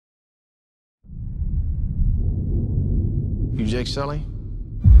You Jake Sully?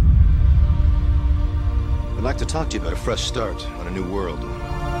 I'd like to talk to you about a fresh start on a new world.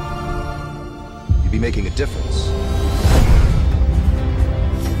 You'd be making a difference.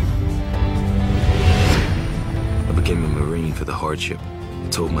 I became a Marine for the hardship. I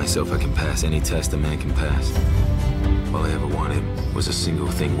told myself I can pass any test a man can pass. All I ever wanted was a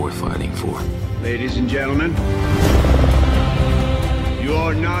single thing worth fighting for. Ladies and gentlemen, you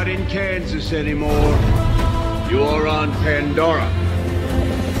are not in Kansas anymore. You are on Pandora.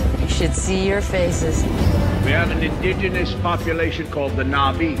 You should see your faces. We have an indigenous population called the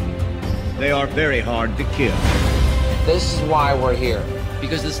Na'vi. They are very hard to kill. This is why we're here.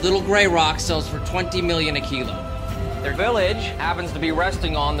 Because this little gray rock sells for 20 million a kilo. Their village happens to be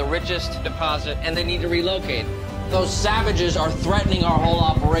resting on the richest deposit, and they need to relocate. Those savages are threatening our whole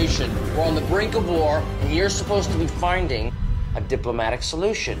operation. We're on the brink of war, and you're supposed to be finding a diplomatic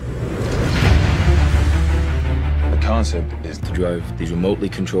solution. The concept is to drive these remotely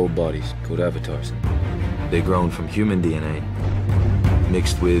controlled bodies, called avatars. They're grown from human DNA,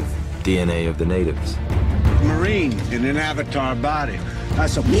 mixed with DNA of the natives. Marine in an avatar body.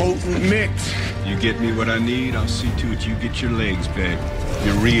 That's a potent mix. You get me what I need, I'll see to it you get your legs back.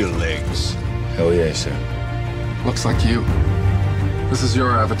 Your real legs. Hell yeah, sir. Looks like you. This is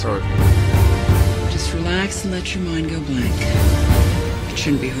your avatar. Just relax and let your mind go blank. It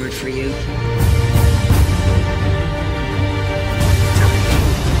shouldn't be hard for you.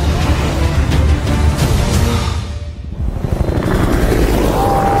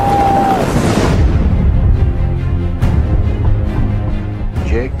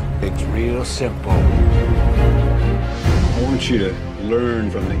 Jake, it's real simple. I want you to learn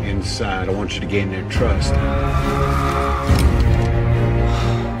from the inside. I want you to gain their trust.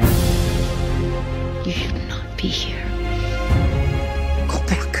 You should not be here. Go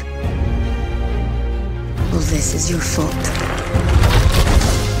back. Well, this is your fault.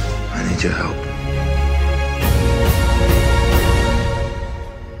 I need your help.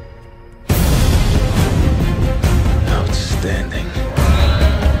 Outstanding.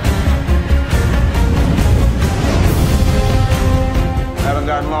 Haven't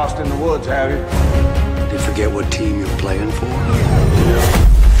gotten lost in the woods, have you? Did you forget what team you're playing for?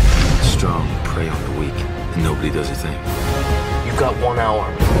 The strong prey on the weak, and nobody does a thing. You've got 1 hour.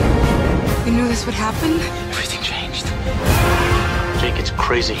 You knew this would happen? Everything changed. Jake, it's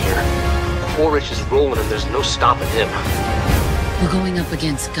crazy here. Quaritch is rolling and there's no stopping him. We're going up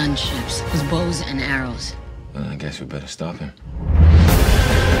against gunships with bows and arrows. Well, I guess we better stop him.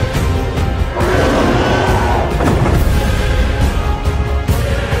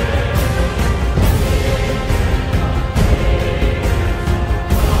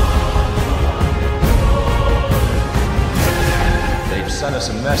 Send us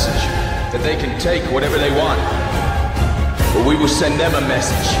a message that they can take whatever they want. But we will send them a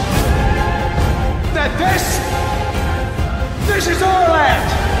message that this is our